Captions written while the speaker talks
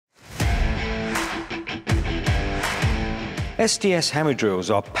SDS hammer drills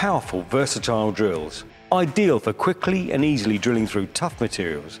are powerful, versatile drills, ideal for quickly and easily drilling through tough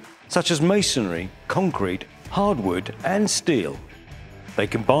materials such as masonry, concrete, hardwood and steel. They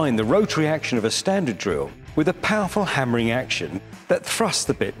combine the rotary action of a standard drill with a powerful hammering action that thrusts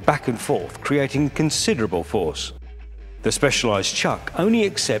the bit back and forth, creating considerable force. The specialised chuck only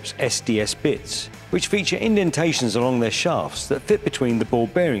accepts SDS bits, which feature indentations along their shafts that fit between the ball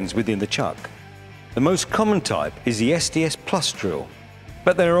bearings within the chuck. The most common type is the SDS Plus drill,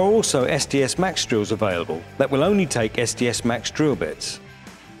 but there are also SDS Max drills available that will only take SDS Max drill bits.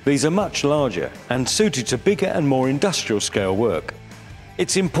 These are much larger and suited to bigger and more industrial scale work.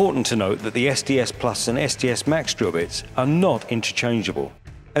 It's important to note that the SDS Plus and SDS Max drill bits are not interchangeable,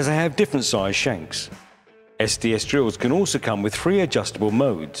 as they have different size shanks. SDS drills can also come with 3 adjustable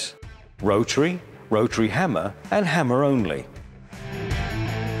modes: rotary, rotary hammer and hammer only.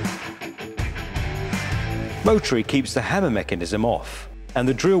 Rotary keeps the hammer mechanism off, and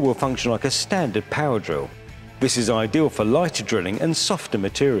the drill will function like a standard power drill. This is ideal for lighter drilling and softer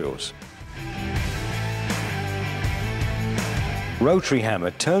materials. Rotary hammer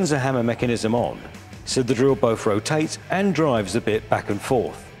turns the hammer mechanism on, so the drill both rotates and drives the bit back and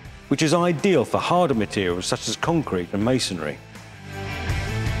forth, which is ideal for harder materials such as concrete and masonry.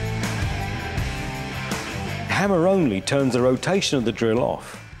 Hammer only turns the rotation of the drill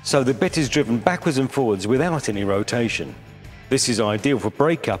off, so the bit is driven backwards and forwards without any rotation. This is ideal for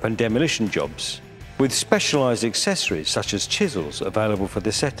break-up and demolition jobs, with specialised accessories such as chisels available for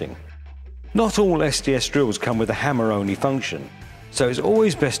the setting. Not all SDS drills come with a hammer-only function, so it's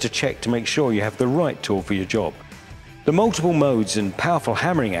always best to check to make sure you have the right tool for your job. The multiple modes and powerful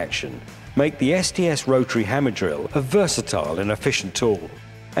hammering action make the SDS rotary hammer drill a versatile and efficient tool,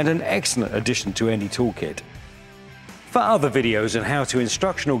 and an excellent addition to any toolkit. For other videos and how-to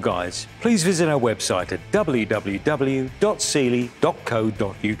instructional guides, please visit our website at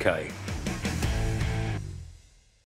www.sealey.co.uk.